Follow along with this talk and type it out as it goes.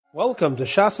Welcome to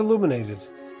Shas Illuminated.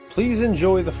 Please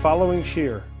enjoy the following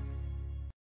shir.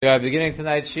 We are beginning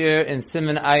tonight's shir in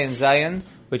siman ayin zayin,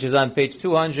 which is on page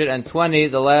 220,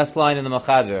 the last line in the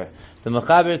Mechaber. The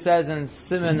Mechaber says in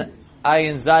siman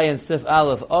ayin zayin sif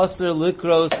Alef, Osir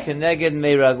likros keneged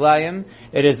meiraglayim.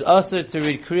 It is osir to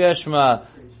read Krias Shema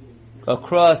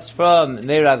across from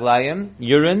meiraglayim,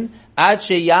 urine, ad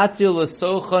sheyatil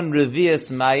l'sochon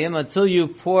revius mayim, until you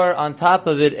pour on top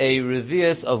of it a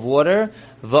revius of water,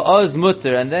 va'oz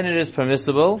mutter, and then it is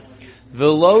permissible.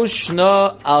 V'lo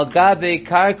shna al gabe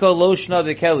karko lo shna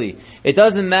v'keli. It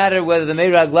doesn't matter whether the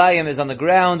meiraglayim is on the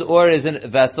ground or is in a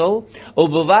vessel.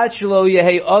 U'b'vat shelo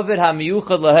yehei ovid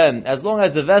hamiyuchad lahem. As long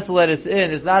as the vessel that it's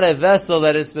in is not a vessel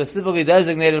that is specifically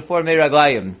designated for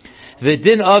meiraglayim.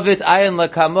 V'din ovid ayin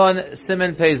lakamon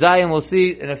siman pei zayin. We'll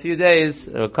see in a few days,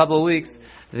 or a couple of weeks,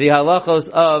 the halachos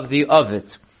of the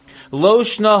ovid. Lo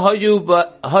shna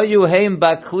hayu heim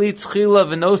bakli tchila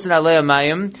v'nosin alei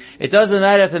mayim. It doesn't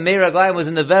matter if the meiraglayim was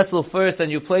in the vessel first and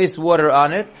you place water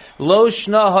on it. Lo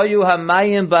shna hayu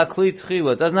hamayim bakli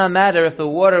tchila. It does not matter if the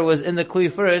water was in the kli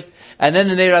first and then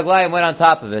the meiraglayim went on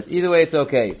top of it. Either way, it's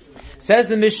okay. Says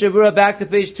the Mishabura back to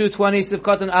page 220,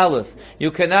 Sivkot and Alef. You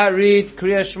cannot read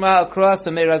Krias Shema across the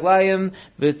meiraglayim.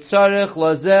 V'tzarech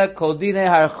lazeh kol dinei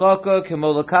harchaka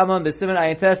k'molakaman b'siman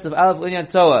ayin tes of Alef Linyan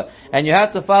Tzoa. And you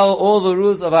have to follow all the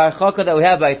rules of harchaka that we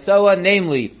have by Tzoa,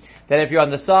 namely, that if you're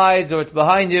on the sides or it's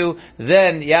behind you,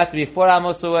 then you have to be 4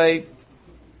 amos away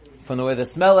from the way the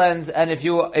smell ends, and if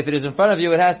it is in front of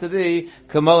you, it has to be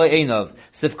kamole einov.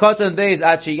 Sifkotan beis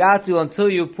achiyatu, until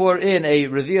you pour in a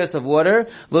revius of water.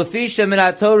 Lefisha min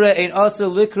haTorah ein aser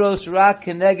likros rak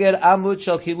keneged amud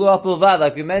shel kiluach bilvad.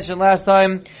 Like we mentioned last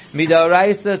time,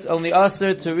 midoraisa is only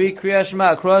aser to read Krias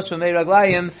Shema across from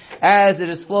meiraglayim as it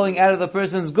is flowing out of the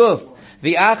person's guf.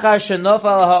 The achar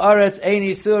shenofal haaretz ein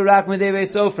isur rak midei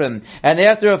sofrim, and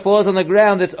after it falls on the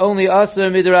ground, it's only aser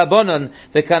midrabanan.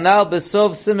 The canal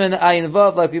besov siman ayin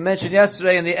vav, like we mentioned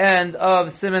yesterday in the end of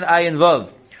siman ayin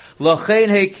vav. Lochein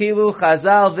hekilu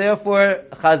Chazal, therefore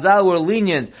Chazal were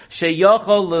lenient.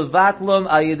 Sheyachol levatlom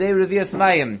al yedei revius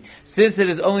mayim. Since it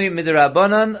is only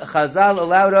midrabanan, Chazal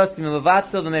allowed us to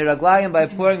mevatel the meiraglayim by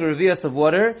pouring a revius of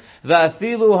water.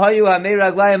 Va'afilu hayu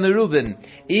hameiraglayim merubin.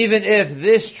 Even if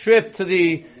this trip to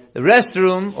the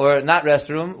restroom, or not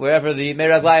restroom, wherever the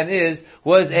meiraglayim is,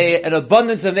 was an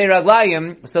abundance of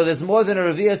meiraglayim, so there's more than a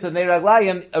revius of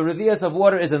meiraglayim, a revius of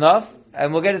water is enough,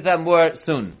 and we'll get into that more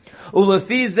soon. According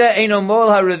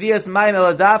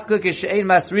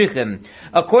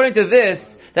to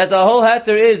this, that the whole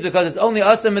heter is because it's only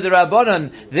asam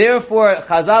midrabanan. Therefore,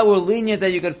 Chazal were lenient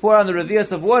that you could pour on the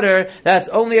revius of water. That's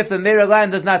only if the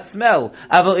meiraglayim does not smell.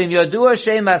 Aval in yodua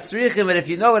shein masrichim, and if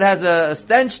you know it has a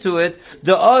stench to it,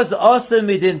 the oz asam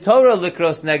midin Torah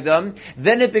likros negdam.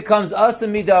 Then it becomes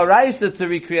asam midaraisa to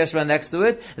read Krias Shema next to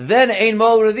it. Then ein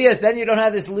mol revius. Then you don't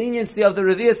have this leniency of the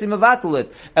revius imavatul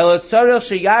it. Elotzarich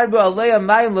sheyarbu alei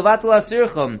mayim levatul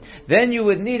asirchum. Then you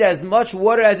would need as much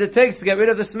water as it takes to get rid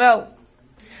of the smell.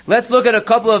 Let's look at a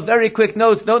couple of very quick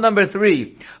notes. Note number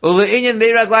 3. Ule'inyan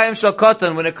meiraglayim shel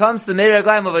katan. When it comes to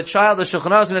meiraglayim of a child, the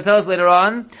Shulchan Aruch is going to tell us later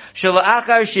on,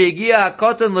 Shela'achar she'egia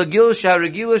ha'katan l'gil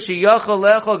she'harigila she'yachol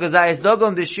le'echol gazayis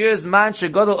dogam b'shir zman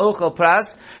she'godol ochel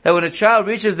pras, that when a child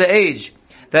reaches the age,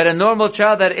 that a normal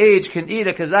child that age can eat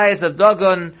a kazayis of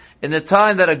dogon in the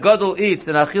time that a gadol eats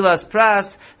an achilas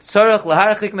pras, tzarech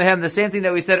laharchik mehem, the same thing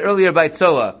that we said earlier by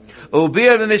tzoa.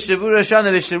 Ubir b'mishavura shan,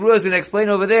 the mishavura is going to explain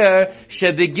over there,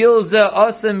 shebegilza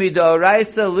asam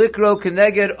midaraisa likro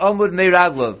keneged amud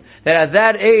meiraglov, that at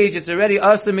that age it's already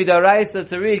asam midaraisa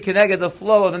to read keneged the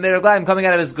flow of the meiraglayim coming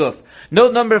out of his guf.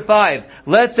 Note number 5.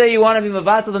 Let's say you want to be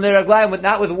mavatal the meiraglayim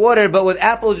not with water, but with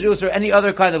apple juice or any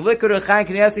other kind of liquid. And Chaim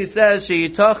Kanievsky says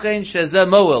sheyitochen shezeh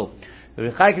moel.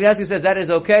 Chaim Kanievsky says that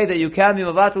is okay, that you can be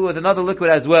mavatal with another liquid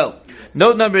as well.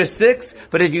 Note number 6,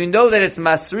 but if you know that it's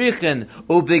masrichin,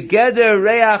 ubegeder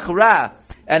reach ra,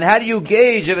 and how do you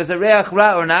gauge if it's a reach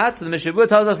ra or not? So the Mishabur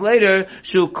tells us later,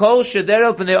 shu kol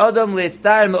shederel pnei adam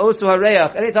leitztar me'osu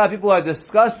hareach. Anytime people are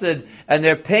disgusted and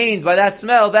they're pained by that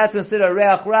smell, that's considered a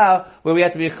reach ra, where we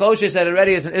have to be choshesh that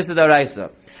already is an issa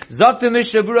d'oraisa. Zakta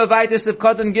Mishabura Vaitis of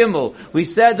Cotton Gimel. We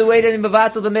said the way that in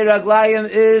Mavatal the Meiraglayim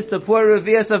is to pour a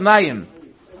revius of Mayim.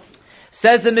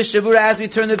 Says the Mishabura as we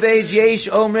turn the page, Yesh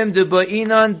Omrim de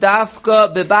Ba'inan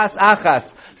Dafka Bebas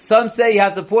Achas. Some say you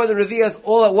have to pour the revias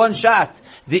all at one shot.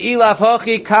 The ilaf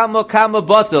hochi kama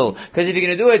bottle. Because if you're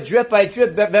going to do it drip by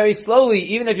drip very slowly,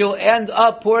 even if you'll end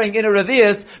up pouring in a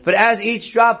revius, but as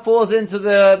each drop falls into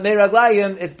the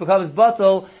meiraglayim, it becomes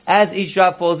bottle as each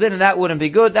drop falls in, and that wouldn't be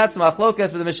good. That's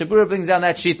machlokas, but the Mishabura brings down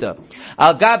that shita.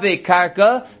 Al gabe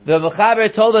karka, the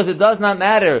Mechaber told us it does not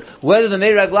matter whether the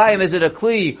meiraglayim is it a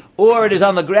kli or it is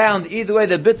on the ground. Either way,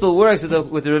 the bittul works with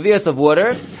the revius of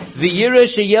water. The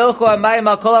yirush sheyelchu amayim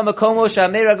al kol hamakomo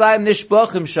shameiraglayim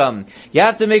nishbochim sham. You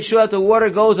have to make sure that the water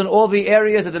goes in all the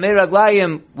areas that the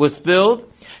meiraglayim was spilled.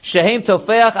 Shehem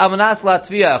tofeach amanas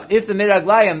latviach. If the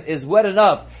meiraglayim is wet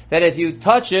enough that if you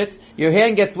touch it, your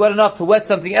hand gets wet enough to wet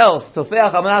something else.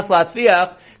 Tofeach amanas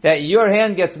latviach. That your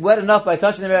hand gets wet enough by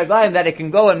touching the meiraglayim that it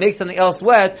can go and make something else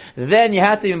wet, then you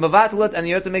have to be mevatlet and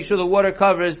you have to make sure the water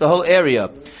covers the whole area.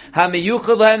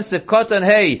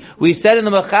 We said in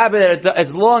the Mechaber that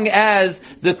as long as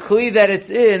the kli that it's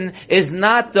in is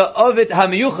not the ovid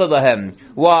hamiyuchad lahem.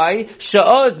 Why?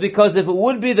 Sha'oz, because if it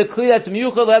would be the kli that's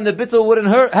miyuchad lahem, the bittul wouldn't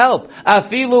help.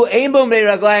 Afilu eimbo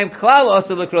meiraglayim klal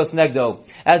asa l'kros negdo.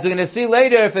 As we're going to see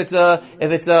later, if it's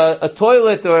a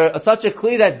toilet or such a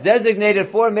kli that's designated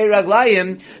for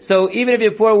meiraglayim, so even if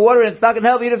you pour water in, it's not going to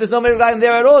help. Even if there's no meiraglayim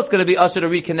there at all, it's going to be usher to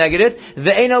reconnect it.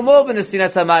 The eino moben is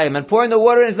sinas hamayim, and pouring the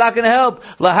water in is not going to help.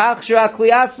 Lahachshir akli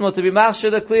atzmo, to be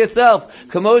machshir the kli itself.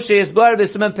 Kamoshe yisbar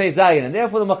b'siman pei zayin. And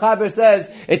therefore the Mechaber says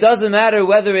it doesn't matter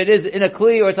whether it is in a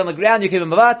kli or it's on the ground. You can be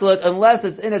mevatlet unless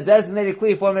it's in a designated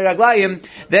kli for meiraglayim.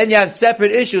 Then you have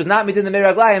separate issues, not within the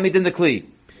meiraglayim, within the kli.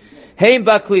 Heim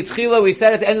bakli tchila, we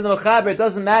said at the end of the Mechaber, it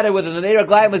doesn't matter whether the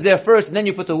meiraglayim was there first and then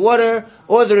you put the water,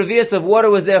 or the revius of water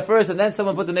was there first and then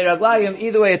someone put the meiraglayim.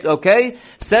 Either way, it's okay.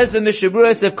 Says the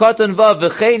Mishabura, if cotton vav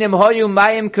v'cheinim hoyu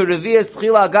mayim kerevius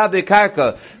tchila agabe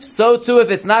karka. So too, if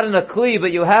it's not in a kli,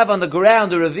 but you have on the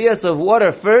ground the revius of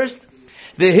water first,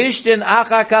 the hishtin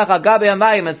achakach agabe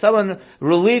amayim, and someone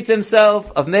relieved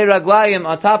himself of meiraglayim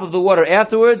on top of the water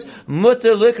afterwards,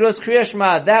 mutter likros Krias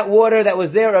Shema, that water that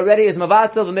was there already is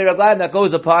mavatel the meiraglayim that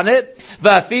goes upon it.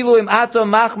 Va'afilu im atom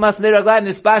machmas meiraglayim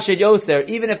nispashed yoser,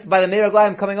 even if by the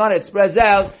meiraglayim coming on it spreads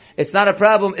out, it's not a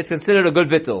problem, it's considered a good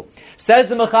bittul. Says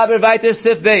the Mechaber Vayter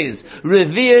Sif Beis,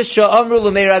 revius sha'amru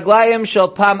l'meiraglayim shel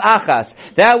pam achas.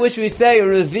 That which we say, a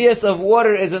revius of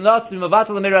water is enough to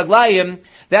mavatel the meiraglayim,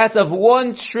 that's of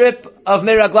one trip of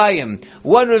meiraglayim.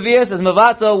 One revius is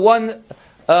mevatel,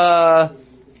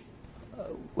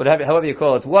 however you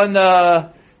call it,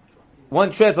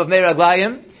 one trip of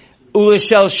meiraglayim.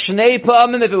 Uleshel shnei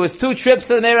pa'amim, if it was 2 trips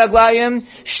to the meiraglayim,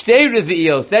 shtei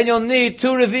revios, then you'll need 2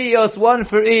 revios, one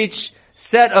for each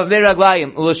set of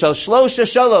meiraglayim. Uleshel shlosha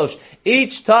shalosh,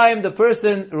 each time the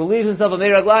person relieves himself of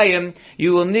meiraglayim,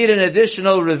 you will need an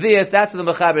additional revius. That's what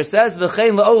the Mechaber says.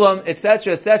 V'chein la'olam,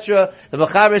 etc., etc. The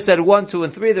Mechaber said 1, 2,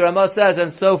 and 3. The Ramah says,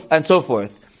 and so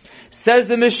forth. Says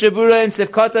the Mishabura in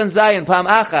Sivkatan Zayin, Pam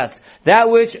Achas, that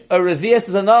which a revius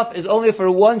is enough is only for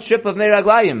 1 trip of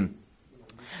meiraglayim.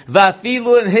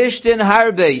 Vafilu and hishtin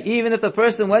harbe. Even if the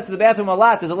person went to the bathroom a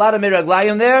lot, there's a lot of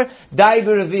meiraglayim there. Dai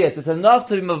b'revius. It's enough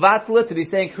to be mevatlet, to be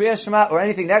saying Krias Shema or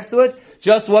anything next to it.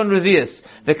 Just 1 revius.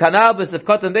 The kanal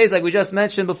b'sivkatan beis, like we just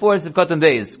mentioned before in sivkatan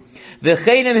beis. The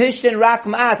cheinim hishtin rak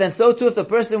ma'at, and so too if the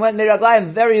person went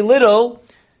meiraglayim very little.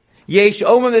 Yesh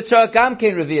omim the gam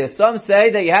kein revius. Some say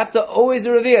that you have to always a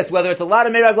revius, whether it's a lot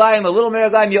of meiraglayim, a little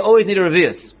meiraglayim, you always need a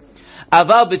revius.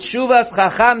 Aval b'tshuvas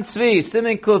Chacham Tzvi,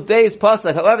 Siman Kuf Beis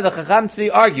Pasuk. However, the Chacham Tzvi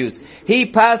argues, he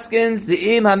paskins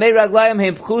the im hameiraglayim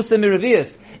hem pchusim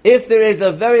miravius. If there is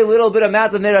a very little bit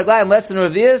amount of meiraglayim, less than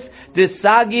revius,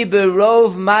 disagi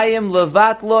berov mayim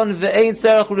levatlon ve'ein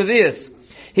tzarech revius.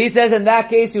 He says in that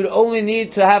case you would only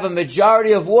need to have a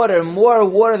majority of water. More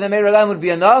water than meiraglayim would be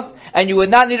enough, and you would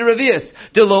not need a revius.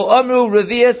 De lo amru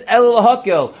revius el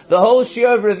hakel. The whole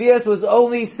share of revius was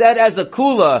only said as a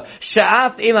kula.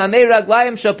 Sha'af im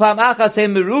meiraglayim shapam achas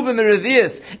hem merubim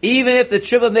revius. Even if the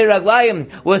trip of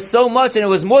meiraglayim was so much and it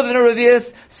was more than a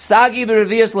revius, sagi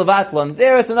berevius levatlon.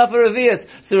 There it's enough of revius.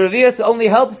 So revius only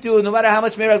helps you no matter how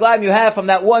much meiraglayim you have from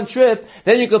that one trip.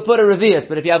 Then you could put a revius.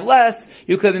 But if you have less,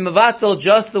 you could be mevatel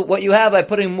just what you have by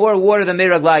putting more water than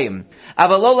meiraglayim.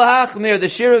 Avalo lahachmir, the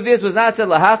shir of this was not said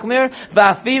lahachmir.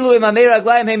 Va'afilu im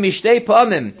meiraglayim he mishtei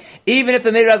pa'amim. Even if the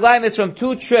meiraglayim is from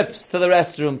 2 trips to the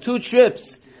restroom, 2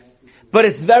 trips, but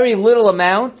it's very little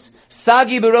amount.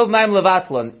 Sagi berov ma'im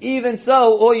levatlon. Even so,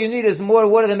 all you need is more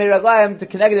water than meiraglayim to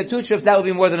connect the 2 trips. That will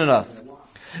be more than enough.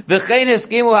 V'chein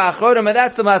eskimu ha'achronim, and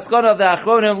that's the maskana of the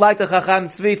achronim, like the Chacham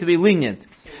Tzvi, to be lenient.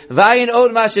 Vayin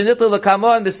od mashenitlu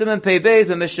l'kamon b'siman pei beis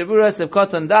v'mishabura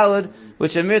sevkotan dalad,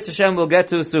 which Amir Hashem will get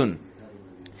to soon.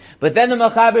 But then the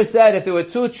Mechaber said, if there were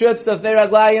 2 trips of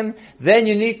Meraglayim, then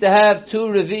you need to have 2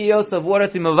 revi'os of water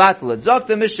to mevatel it. Zok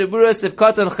the mishabura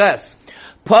sevkotan ches.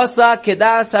 Posa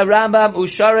kedas harambam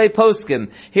usharei poskim.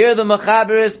 Here the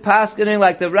Mechaber is paskening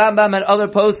like the Rambam and other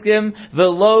poskim.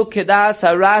 Velo kedas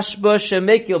harashba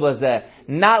shemekil bazeh.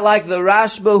 Not like the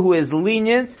Rashba who is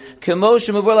lenient. Kemosh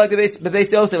mavur like the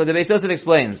Beis Yosef. Like the Beis Yosef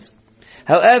explains.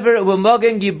 However,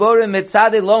 Mogen Giborim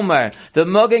Mitzade Lomar. The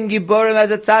Mogen Giborim has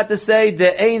a tzad to say the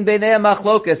Ein Beinei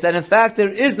Machlokas, and in fact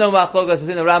there is no Machlokas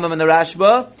between the Rambam and the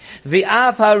Rashba.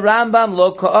 V'af HaRambam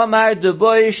Lo Ka'omar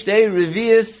Deboy Shtei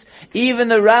Revius. Even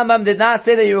the Rambam did not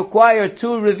say that you require 2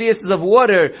 reviuses of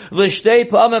water, l'shtei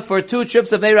pa'amim, for 2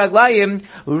 trips of Meiraglayim,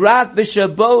 rak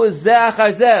b'shabo zeh achar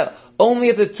zeh. Only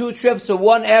if the 2 trips are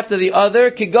one after the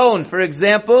other. Kigon, for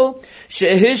example,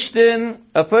 shehishtin,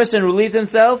 a person relieves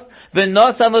himself,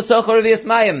 v'nosan l'socho revius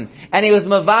mayim, and he was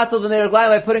mavatal the Meiraglayim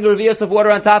by putting a revius of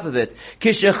water on top of it.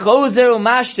 Kishechozer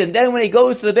umashtin, then when he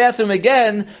goes to the bathroom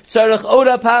again, tzarech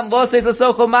oda pam loses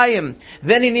l'socho mayim,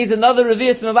 then he needs another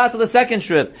revius mavatal the second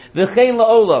trip. V'chein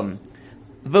la'olam.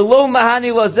 V'lo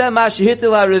mahani lozeh ma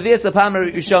shehitil ha-revius apam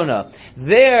rishona.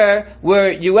 There,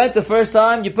 where you went the first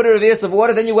time, you put a revius of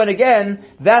water, then you went again,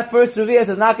 that first revius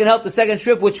is not going to help the second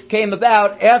trip, which came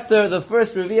about after the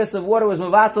first revius of water was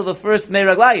mevatel the first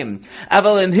meiraglayim.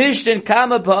 Aval im hishtin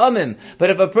kama pa'amim. But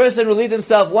if a person relieved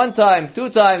himself 1 time, 2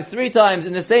 times, 3 times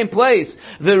in the same place,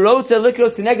 the rotze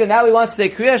likros connected, now he wants to say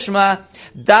Krias Shema,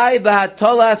 dai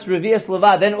b'hatolas revius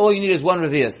levad, then all you need is 1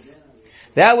 revius.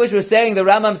 That which we're saying, the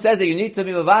Rambam says that you need to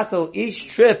be mevatel each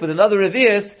trip with another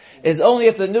revius, is only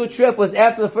if the new trip was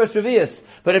after the first revius.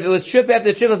 But if it was trip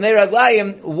after trip of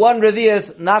Meiraglayim, 1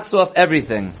 revius knocks off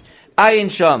everything.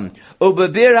 Ayin Sham.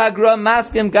 Ubabir hagra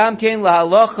maskim gamkein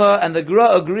lahalocha, and the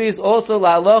gra agrees also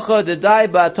lahalocha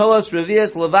dedai ba'atolos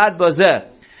revius levad bazeh.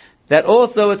 That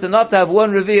also it's enough to have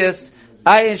 1 revius.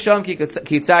 Ayin Sham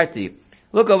kitzarti.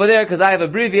 Look over there, because I have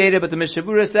abbreviated, but the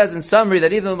Mishabura says in summary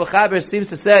that even the Mechaber seems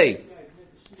to say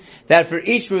that for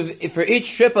each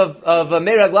trip of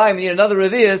Meiraglayim you need another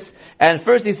revius, and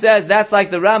first he says that's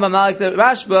like the Rambam, not like the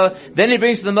Rashba, then he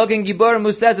brings to the Mogen Giborim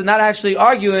who says it's not actually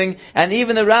arguing, and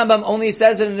even the Rambam only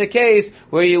says it in the case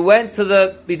where you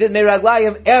did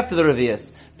Meiraglayim after the revius.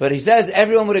 But he says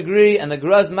everyone would agree, and the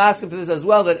Graz masking to this as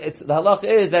well, that the halach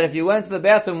is that if you went to the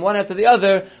bathroom one after the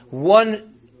other,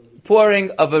 1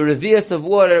 pouring of a revius of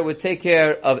water would take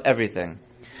care of everything.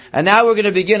 And now we're going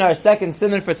to begin our second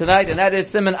siman for tonight, and that is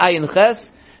siman ayin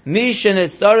ches. Mishin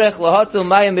istarech lahatul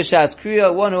mayim b'shas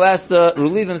kriya, one who has to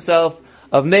relieve himself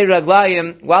of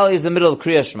meiraglayim while he's in the middle of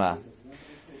Krias Shema.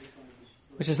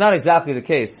 Which is not exactly the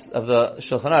case of the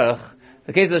Shulchan Aruch.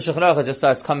 The case of the Shulchan Aruch just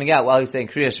starts coming out while he's saying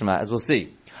Krias Shema, as we'll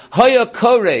see. Hoya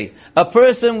korei, a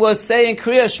person was saying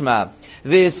Krias Shema.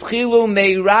 V'ischilu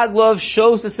meiraglov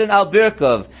shosasin al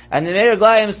birkov, and the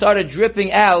meiraglayim started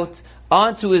dripping out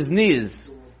onto his knees.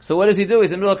 So what does he do?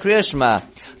 He's in the middle of Krias Shema.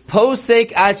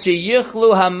 Posek achi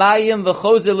yichlu hamayim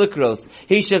v'chozer likros.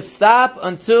 He should stop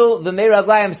until the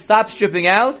meiraglayim stops dripping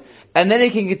out, and then he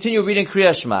can continue reading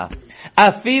Krias Shema.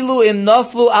 Afilu im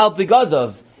noflu al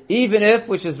bigodov. Even if,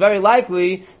 which is very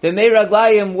likely, the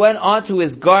meiraglayim went onto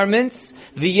his garments,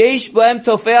 v'yesh b'hem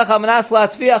tofeach hamanas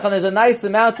latfiach, and there's a nice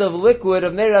amount of liquid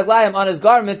of meiraglayim on his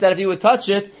garments that if he would touch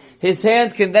it, his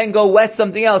hand can then go wet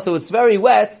something else, so it's very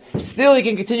wet. Still, he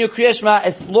can continue Krias Shema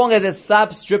as long as it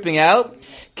stops dripping out.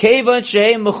 Kevan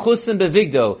shehem mechusim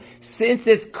bevigdo. Since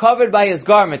it's covered by his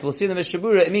garment, we'll see in the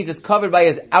Mishabura, it means it's covered by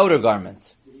his outer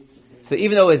garment. So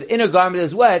even though his inner garment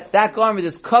is wet, that garment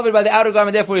is covered by the outer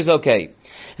garment, therefore he's okay.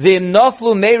 V'im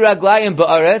noflu meiraglayim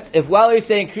ba'aretz. If while he's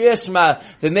saying Krias Shema,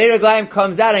 the meiraglayim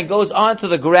comes out and goes onto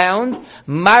the ground,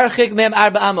 marchik mem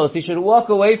arba amos. He should walk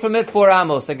away from it 4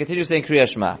 amos and continue saying Krias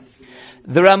Shema.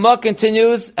 The Ramah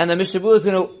continues, and the Mishabura is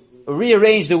going to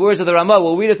rearrange the words of the Ramah.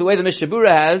 We'll read it the way the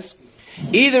Mishabura has.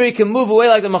 Either he can move away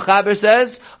like the Mechaber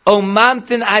says, o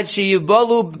mamtin ad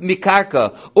sheyibalu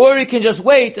mikarka, or he can just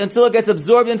wait until it gets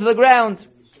absorbed into the ground.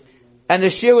 And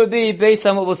the shir would be based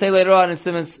on what we'll say later on in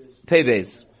Simon's Pei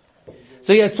Beis.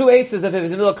 So he has 2 eitzes if he's in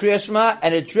the middle of Krias Shema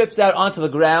and it drips out onto the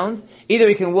ground. Either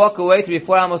he can walk away to be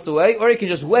 4 amos away, or he can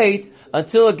just wait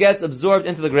until it gets absorbed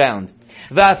into the ground.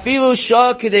 Va'afilu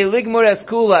shah kidei ligmor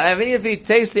eskula, and if he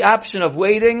takes the option of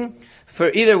waiting, for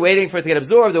either waiting for it to get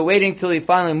absorbed or waiting till he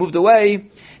finally moved away,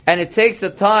 and it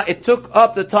took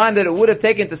up the time that it would have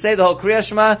taken to say the whole Krias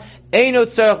Shema. Eino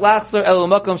tzarech lachzor el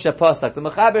makom shepasak. The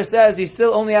Mechaber says he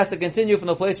still only has to continue from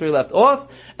the place where he left off,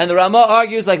 and the Ramah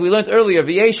argues, like we learned earlier,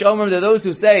 v'yesh omer, there are those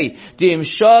who say,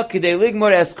 D'imshah kidei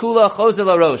ligmor es kula chozer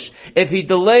larosh. If he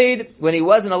delayed when he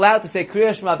wasn't allowed to say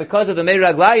Krias Shema because of the Meir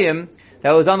Raglayim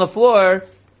that was on the floor,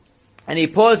 and he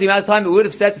paused the amount of time it would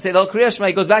have said to say the whole Krias Shema,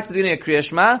 he goes back to the beginning of Krias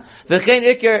Shema, v'chein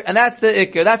ikir, and that's the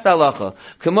ikir, that's the halacha.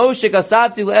 K'mo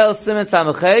shekasavti l'el siman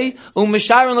samachei,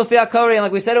 u'misharon l'fi hakori, and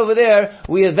like we said over there,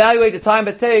 we evaluate the time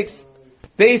it takes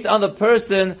based on the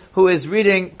person who is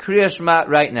reading Krias Shema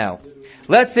right now.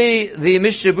 Let's see the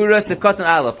Mishabura Sivkot and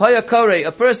Alef. Haya Korei,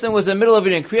 a person was in the middle of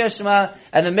reading Krias Shema,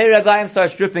 and the Meir Raglayim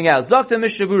starts dripping out. Zokta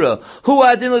Mishabura, Hu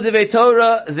adin l'divei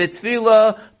Torah,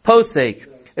 v'tfila posek.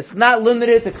 It's not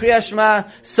limited to Krias Shema,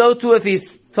 so too if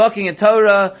he's talking in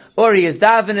Torah, or he is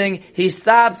davening, he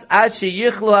stops ad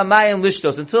sheyichlu hamayim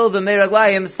lishtos, until the Meir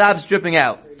Raglayim stops dripping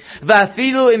out.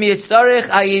 Va'afilu im yitzarech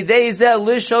ayidei zeh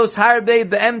lishos harbe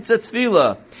be'emtza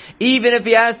tefila. Even if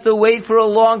he has to wait for a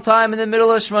long time in the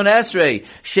middle of Shemona Esrei,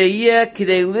 sheyeh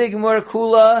kidei ligmor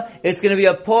kula, it's going to be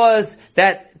a pause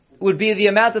that would be the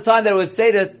amount of time that it would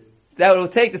say that it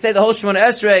would take to say the whole Shemona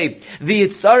Esrei,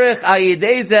 v'yitzarech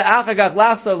ayidei zeh achagach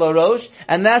lachzor larosh,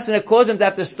 and that's going to cause him to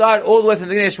have to start all the way from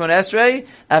the beginning of Shemona Esrei,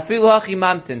 afilu hachi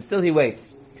mamtin, still he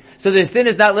waits. So this din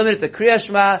is not limited to Krias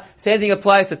Shema. Same thing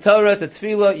applies to Torah, to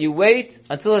Tefillah. You wait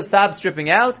until it stops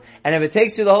dripping out, and if it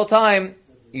takes you the whole time,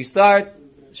 you start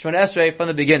Shemona Esrei from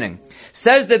the beginning.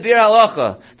 Says the Bir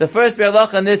Halacha, the first Bir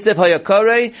Halacha in this Sif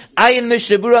Hayakorei, Ayin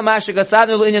Mishabura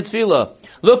Mashagasadnu L'Inyan Tefillah.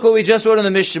 Look what we just wrote in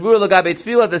the Mishabura L'Gabe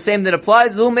Tefillah, the same that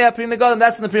applies, L'Umei HaPri Megadim,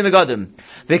 that's in the Pri Megadim.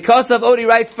 Because of Odi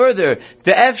writes further,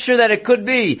 the efshir that it could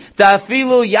be,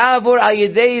 Ta'afilu Yavur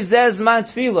Ayidei Zezman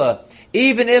Tefillah.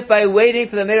 Even if by waiting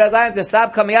for the Meir Raglayim to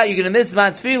stop coming out, you're going to miss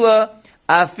Zman Tefillah,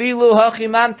 Afilu Hachi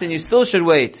Mamtin, you still should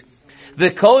wait.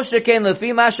 The kol sheken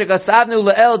lefi ma shekasavnu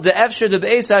le'el de'efshir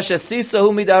de'beis ha'shasisa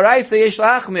hu midaraisa yesh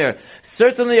la'achmir.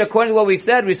 Certainly, according to what we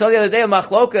said, we saw the other day a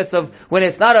machlokas of when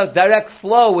it's not a direct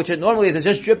flow, which it normally is, it's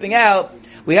just dripping out.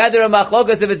 We had there a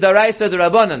machlokas if it's daraisa or the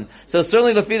rabbanan. So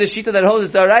certainly, lefi the shita that holds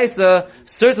is daraisa,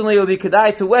 certainly it will be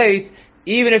kedai to wait,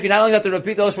 even if you're not only going to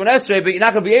repeat the Shemona Esrei, but you're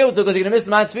not going to be able to because you're going to miss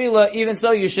Zman Tefillah. Even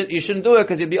so, you shouldn't do it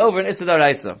because you'll be over in Issa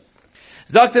daraisa.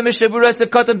 Zakta mishabura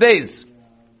sevkatan beis.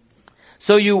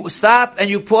 So you stop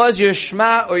and you pause your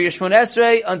Shema or your Shemona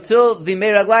Esrei until the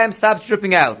Meir Raglayim stops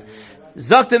dripping out.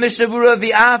 Zakta mishabura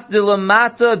v'af de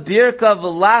lamata birka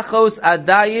v'lachos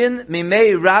adayin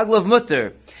mimei raglav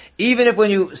mutter. Even if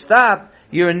when you stop,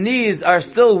 your knees are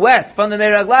still wet from the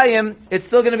Meir Raglayim, it's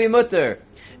still going to be mutter.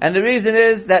 And the reason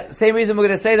is that same reason we're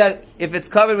going to say that if it's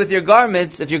covered with your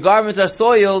garments, if your garments are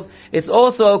soiled, it's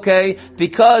also okay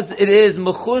because it is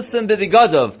mechusim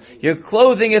b'bigadov. Your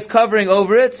clothing is covering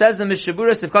over it. Says the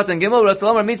Mishabura Sivkot and Gimel.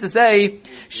 Ratzalomar means to say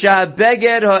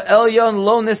sha'beged ha'elyon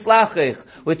lo nislachich.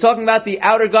 We're talking about the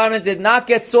outer garment did not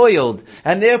get soiled,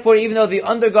 and therefore, even though the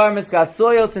undergarments got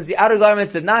soiled, since the outer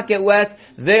garments did not get wet,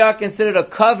 they are considered a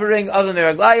covering of the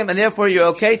Meir Raglayim, and therefore you're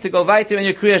okay to go weiter in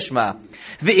your Krias Shema.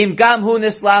 V'im gam hu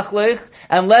nislachlich,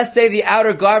 and let's say the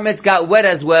outer garments got wet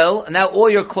as well, and now all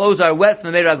your clothes are wet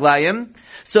from the Meir Raglayim.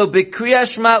 So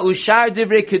b'Kriyas Shema ushar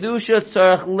divrei kedusha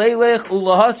tzarech leilech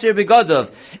ulahasir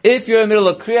begadov. If you're in the middle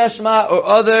of Kriyas Shema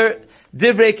or other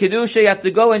divrei kedusha, you have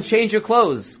to go and change your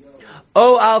clothes.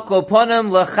 O al koponim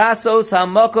lachasos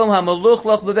hamakom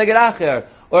hamaluchlach bebeged acher,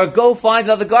 or go find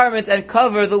another garment and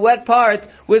cover the wet part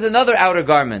with another outer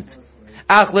garment.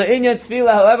 Ach le'inyan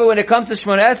tefillah, however, when it comes to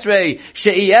Shemona Esrei,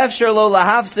 she'i efshar lo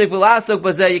lahafsik v'lasok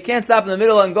bazeh, you can't stop in the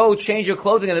middle and go change your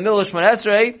clothing in the middle of Shemona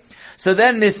Esrei. So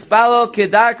then nispalo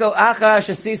kedarko achar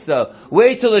shasisa,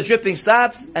 wait till the dripping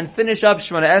stops and finish up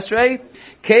Shemona Esrei.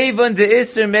 Kevon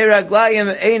de'isr Meir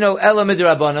Raglayim eino ela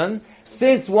midrabanan.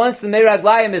 Since once the Meir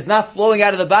Raglayim is not flowing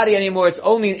out of the body anymore, it's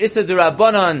only an Issa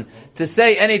D'Rabbanan to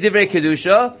say any Divrei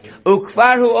Kedusha.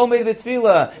 Ukfarhu Omed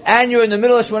B'Tefillah, and you're in the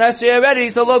middle of Shemona Esrei already,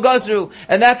 so lo gozru.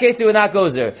 In that case, you would not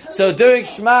gozer. So during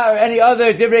Shema or any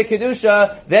other Divrei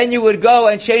Kedusha, then you would go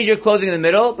and change your clothing in the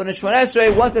middle. But in Shemona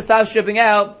Esrei, once it stops stripping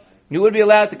out, you would be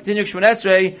allowed to continue Shemona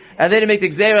Esrei, and then to make the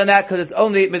Gzeir on that because it's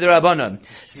only Midrabanan.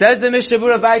 Says the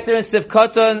Mishabura Baiter in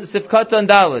Sivkatan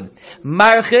Dalad.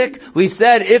 Marchik, we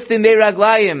said if the Meir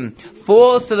Raglayim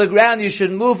falls to the ground, you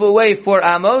should move away 4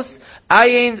 amos.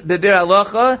 Ayin bebir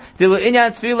halacha, dilu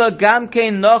inyan tefila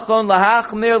gamkein nochon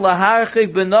lahachmir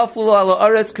laharchik benoflu ala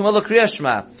aretz k'mol Krias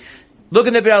Shema. Look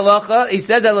in the Bir Halacha, he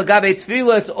says that l'gabe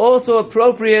tefila, it's also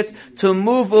appropriate to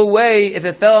move away if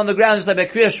it fell on the ground, just like by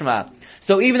Krias Shema.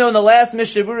 So even though in the last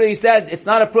Mishnah Berurah he said it's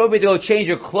not appropriate to go change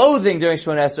your clothing during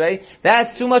Shemona Esrei,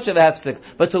 that's too much of a hefsek.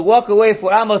 But to walk away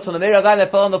 4 amos from the Meir guy that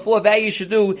fell on the floor, that you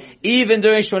should do even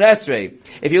during Shemona Esrei.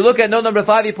 If you look at note number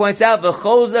 5, he points out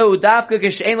v'chozehu dafka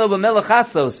k'she'en lo b'melech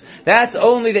chasos. That's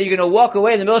only that you're going to walk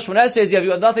away in the middle of Shemona Esrei. You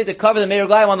have nothing to cover the Meir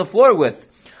guy on the floor with.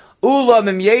 Ula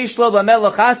mim yeshlo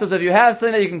b'melech chasos. If you have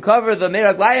something that you can cover the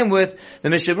Meir Aglayim with, the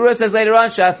Mishnah Berurah says later on,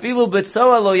 shafilu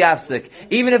b'tzoa lo yafsik.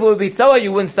 Even if it would be tzoa,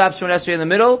 you wouldn't stop Shemona Esrei in the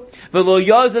middle. V'lo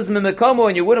yozaz mimikomo,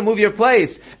 and you wouldn't move your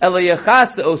place. Ela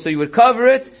yechaseo, so you would cover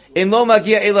it. In lo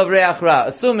magia elav reach ra,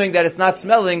 assuming that it's not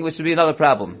smelling, which would be another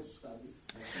problem.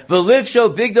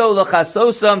 V'livsho bigdo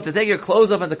l'chasosam, to take your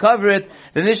clothes off and to cover it.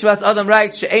 The Nishvas Adam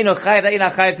writes, she'eino chayiv, that you're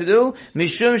not chayiv to do.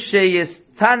 Mishum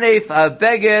sheyistanef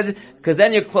beged, because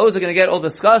then your clothes are going to get all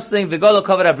disgusting. V'golo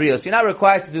cover abrios. You're not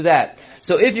required to do that.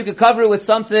 So if you could cover it with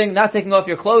something, not taking off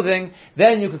your clothing,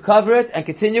 then you could cover it and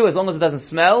continue as long as it doesn't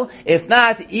smell. If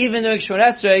not, even during Shemona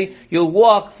Esrei, you'll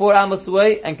walk 4 amos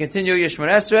away and continue your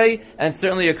Shemona Esrei and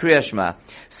certainly your Krias Shema.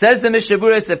 Says the Mishnah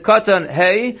Berurah Sef Katan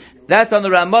Hey, that's on the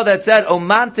Ramah that said,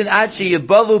 Omantin Achi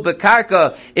Yibalu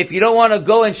Bekarka. If you don't want to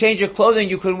go and change your clothing,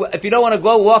 you could, if you don't want to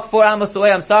go walk 4 amos away,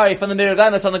 I'm sorry, from the Meir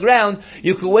Guy that's on the ground,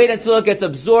 you could wait until it gets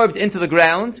absorbed into the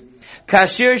ground.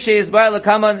 Kashir Sheizbar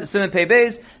Lakaman Siman Pei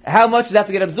Beis. How much does that have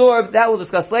to get absorbed? That we'll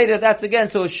discuss later. That's again,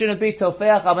 so it shouldn't be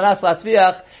Tofeach Amanas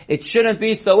Latviach. It shouldn't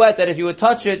be so wet that if you would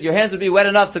touch it, your hands would be wet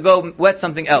enough to go wet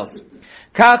something else.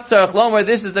 Kach Tzarech Lomer,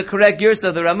 this is the correct Girsa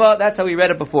of the Ramah. That's how we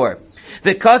read it before.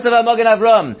 The Kosav HaMagen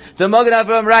Avram. The Magen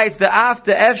Avram writes, the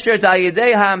After Efsher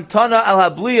Ta'yidei Hamtana Al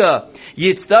Habliya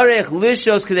Yitztarech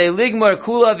Lishos K'dei Ligmar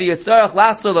Kula V'Yitztarech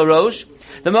Lachzor L'Rosh.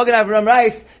 The Magen Avram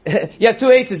writes, you have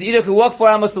 2 H's. Either you can walk 4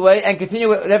 amos away and continue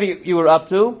whatever you were up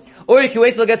to, or you can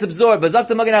wait till it gets absorbed. But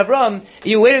Zakta Magen Avram,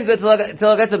 you wait until it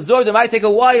gets absorbed, it might take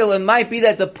a while, it might be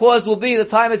that the pause will be the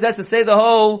time it has to say the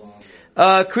whole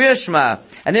Krias Shema.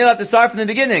 And then you'll have to start from the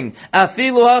beginning.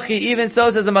 Afilu hachi, even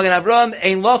so, says the Magen Avram,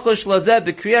 ein lochosh lazeh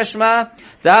b'Kriyas Shema,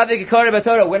 da'avik ikari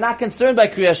b'Torah. We're not concerned by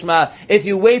Krias Shema. If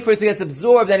you wait for it to get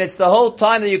absorbed, then it's the whole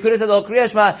time that you could have said the whole Krias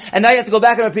Shema, and now you have to go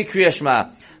back and repeat Krias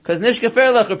Shema. Because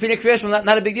nishkaferlech, repeating Krias Shema,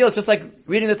 not a big deal. It's just like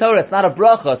reading the Torah. It's not a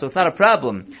bracha, so it's not a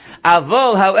problem.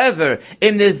 Avol, however,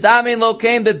 im nizdamin lo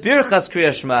kein bebirchas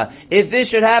Krias Shema. If this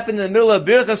should happen in the middle of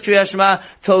birchas Krias Shema,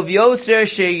 tov yoser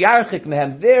sheyarchik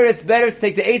mehem. There it's better to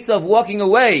take the eitzah of walking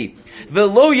away.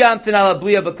 Velo yamtin ala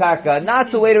bliya b'karka.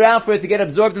 Not to wait around for it to get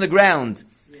absorbed in the ground.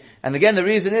 And again, the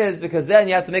reason is because then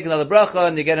you have to make another bracha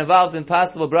and you get involved in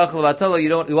possible bracha l'vatala.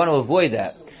 You want to avoid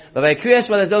that. But by Krias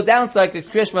Shema, there's no downside because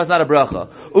Krias Shema is not a bracha.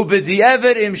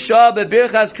 Ubedievet imsha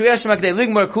bebirchas Krias Shema k'dei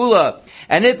ligmar kula.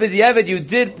 And if bedievet you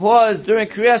did pause during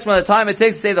Krias Shema the time it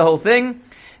takes to say the whole thing,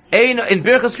 in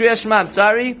birchas Krias Shema, I'm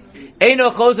sorry,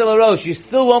 eino chozer l'rosh, you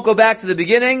still won't go back to the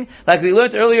beginning, like we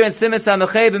learned earlier in Siman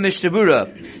Samachei b'Mishnah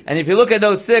Berurah. And if you look at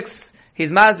note 6,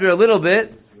 he's masbir a little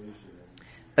bit.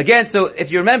 Again, so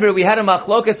if you remember, we had a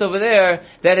machlokas over there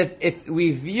that if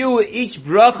we view each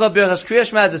bracha birchas Krias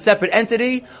Shema as a separate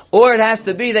entity, or it has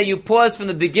to be that you pause from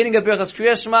the beginning of birchas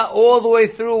Krias Shema all the way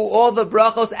through all the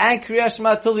brachos and Krias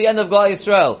Shema till the end of Gal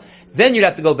Yisrael, then you'd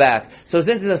have to go back. So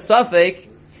since it's a suffix,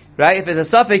 right? If it's a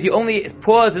suffix, you only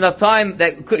pause enough time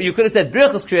that you could have said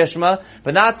birchas Krias Shema,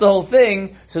 but not the whole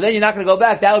thing. So then you're not going to go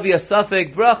back. That would be a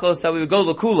suffix brachos that we would go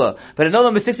l'kula. But in note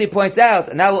number 6, he points out,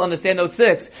 and now we'll understand note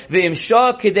 6.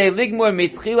 V'imshah kidei ligmor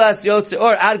mitchilas yotze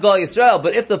or ad Gal Yisrael.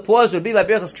 But if the pause would be like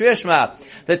birchas Krias Shema,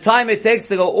 the time it takes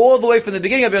to go all the way from the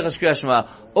beginning of birchas Krias Shema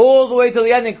all the way till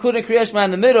the end, including Krias Shema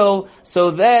in the middle.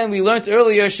 So then we learned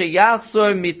earlier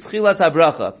sheyachzor mitchilas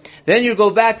habracha. Then you go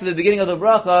back to the beginning of the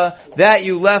bracha that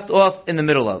you left off in the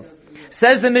middle of.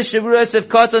 Says the Mishnah Berurah of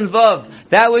Katan Vav,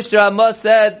 that which the Ramah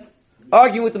said,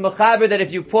 arguing with the Mechaber that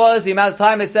if you pause the amount of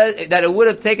time it says that it would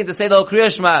have taken to say the whole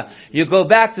Krias Shema, you go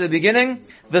back to the beginning.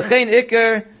 The Chen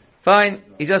Iker, fine,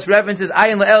 he just references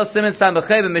Ayin La'el Siman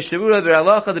Samachei b'Mishnah Berurah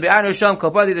b'Alacha the Be'arnu Sham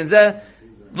Kopadi Denzeh.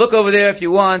 Look over there if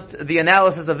you want the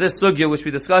analysis of this sugya which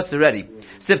we discussed already.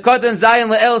 Sivkatan Zayin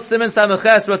La'el Siman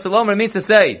Samaches, what Salomer means to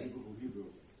say,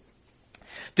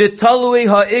 Ditalui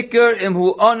ha'ikr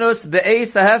imhu onus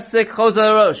be'eis ha'hefsek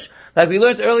chozal rosh. Like we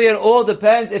learned earlier, it all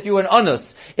depends if you were an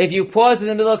onus. If you pause in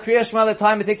the middle of Krias Shema, the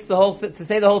time it takes to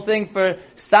say the whole thing for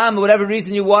stam, whatever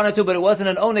reason you wanted to, but it wasn't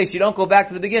an ones, you don't go back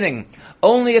to the beginning.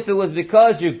 Only if it was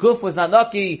because your guf was not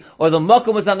lucky, or the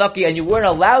makom was not lucky, and you weren't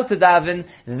allowed to daven,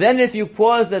 then if you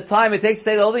pause the time it takes to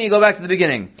say the whole thing, you go back to the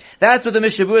beginning. That's what the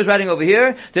Mishnah Berurah is writing over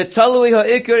here. Ditalui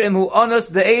ha'ikr imhu onus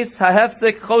be'eis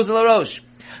ha'hefsek chozal rosh.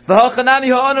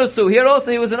 Here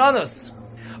also he was an onus.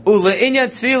 Ule'inyan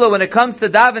tefillah, when it comes to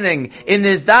davening, in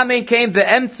this damin came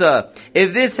be'emtza,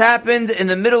 if this happened in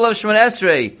the middle of Shemona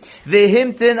Esrei,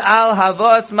 v'himtin al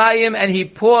havas mayim, and he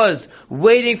paused,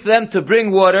 waiting for them to bring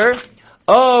water,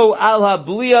 oh, al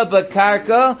habliya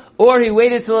bakarka, or he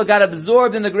waited till it got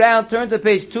absorbed in the ground. Turn to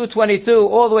page 222,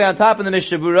 all the way on top of the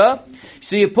Mishabura.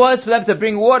 So you pause for them to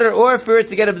bring water, or for it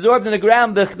to get absorbed in the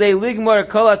ground, b'chdei ligmar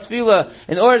kol tefillah,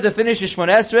 in order to finish the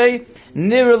Shemona Esrei.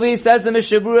 Nirali, says the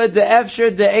Mishabura,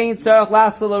 de'efsher de'ein tzarach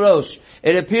lachzor l'rosh.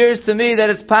 It appears to me that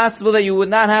it's possible that you would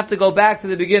not have to go back to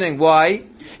the beginning. Why?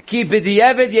 Ki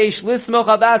b'di'evet yesh lismoch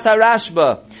al das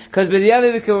harashba. Because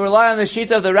b'di'evet we can rely on the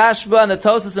sheet of the Rashba and the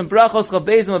Tosas and Brachos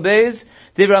Chabez and Mabez.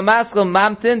 The Ramaskal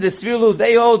Mamtin, the Svirlu,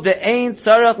 they hold the Ein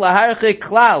Tzarech Laharche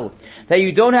Klal. That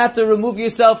you don't have to remove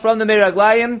yourself from the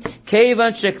Meraglayim.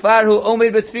 Kevan Shekvarhu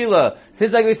Omed B'Tfilah.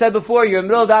 Since, like we said before, you're in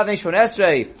the middle of davening Shemona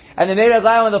Esrei, and the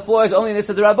Meraglayim on the floor is only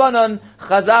Nisa D'Rabbanan,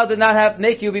 Chazal did not have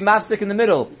make you be mafsik in the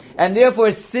middle. And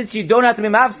therefore, since you don't have to be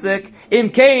mafsik, Im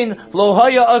Kain Lo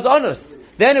Haya Az Onus.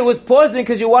 Then it was pausing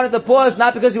because you wanted to pause,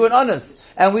 not because you were an honest.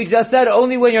 And we just said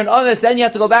only when you're an honest, then you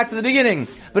have to go back to the beginning.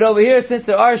 But over here, since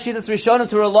there are Shittas Rishonim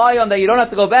to rely on that you don't have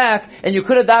to go back, and you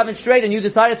could have davened straight and you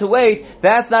decided to wait,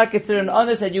 that's not considered an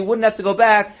honest, and you wouldn't have to go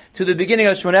back to the beginning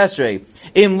of Shemona Esrei.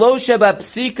 Im lo sheba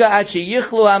psika ad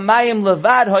sheyichlu hamayim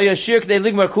levad hayashir k'dei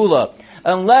ligmar kula.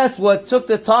 Unless what took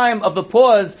the time of the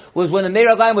pause was when the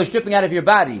Meraglayim was dripping out of your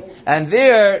body. And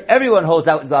there, everyone holds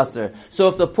out Zasser. So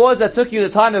if the pause that took you the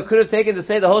time it could have taken to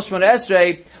say the whole Shemona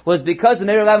Esrei was because the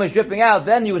Meraglayim was dripping out,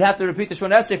 then you would have to repeat the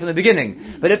Shemona Esrei from the beginning.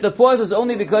 But if the pause was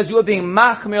only because you were being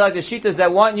machmir like the Shittas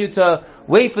that want you to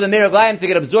wait for the Meraglayim to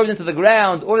get absorbed into the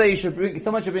ground, or that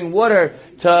someone should bring water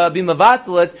to be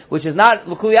mavatalit, which is not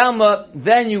l'kuli alma,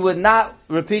 then you would not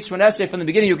repeat Shemona Esrei from the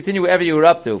beginning, you continue wherever you were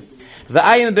up to.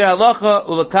 V'ayim ber halacha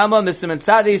ulakama misimen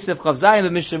tzadi sif chavzayim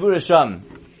v'mishavur sham.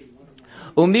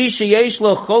 Umi sheyesh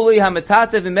lo choli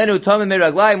hametatev v'menu tomim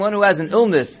meraglayim, one who has an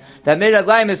illness that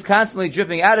meraglayim is constantly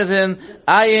dripping out of him.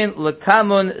 Ayin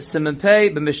lakamun simen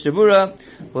pei b'mishavura.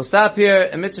 We'll stop here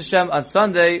in Mitzvah Shem on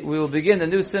Sunday. We will begin the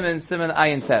new siman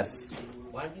ayin test.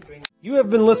 You have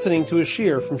been listening to a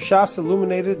shiur from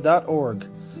shasilluminated.org.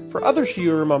 For other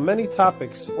shiurim on many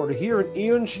topics, or to hear an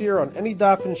Iyun shiur on any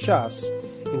daf in Shas,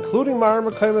 including Mara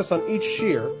Mekaymas on each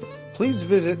shiur, please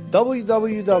visit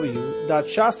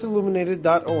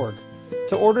www.shasilluminated.org.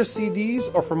 To order CDs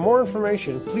or for more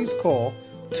information, please call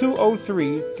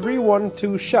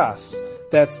 203-312-SHAS.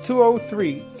 That's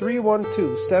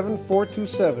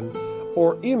 203-312-7427,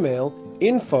 or email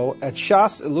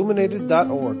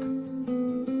info@shasilluminated.org.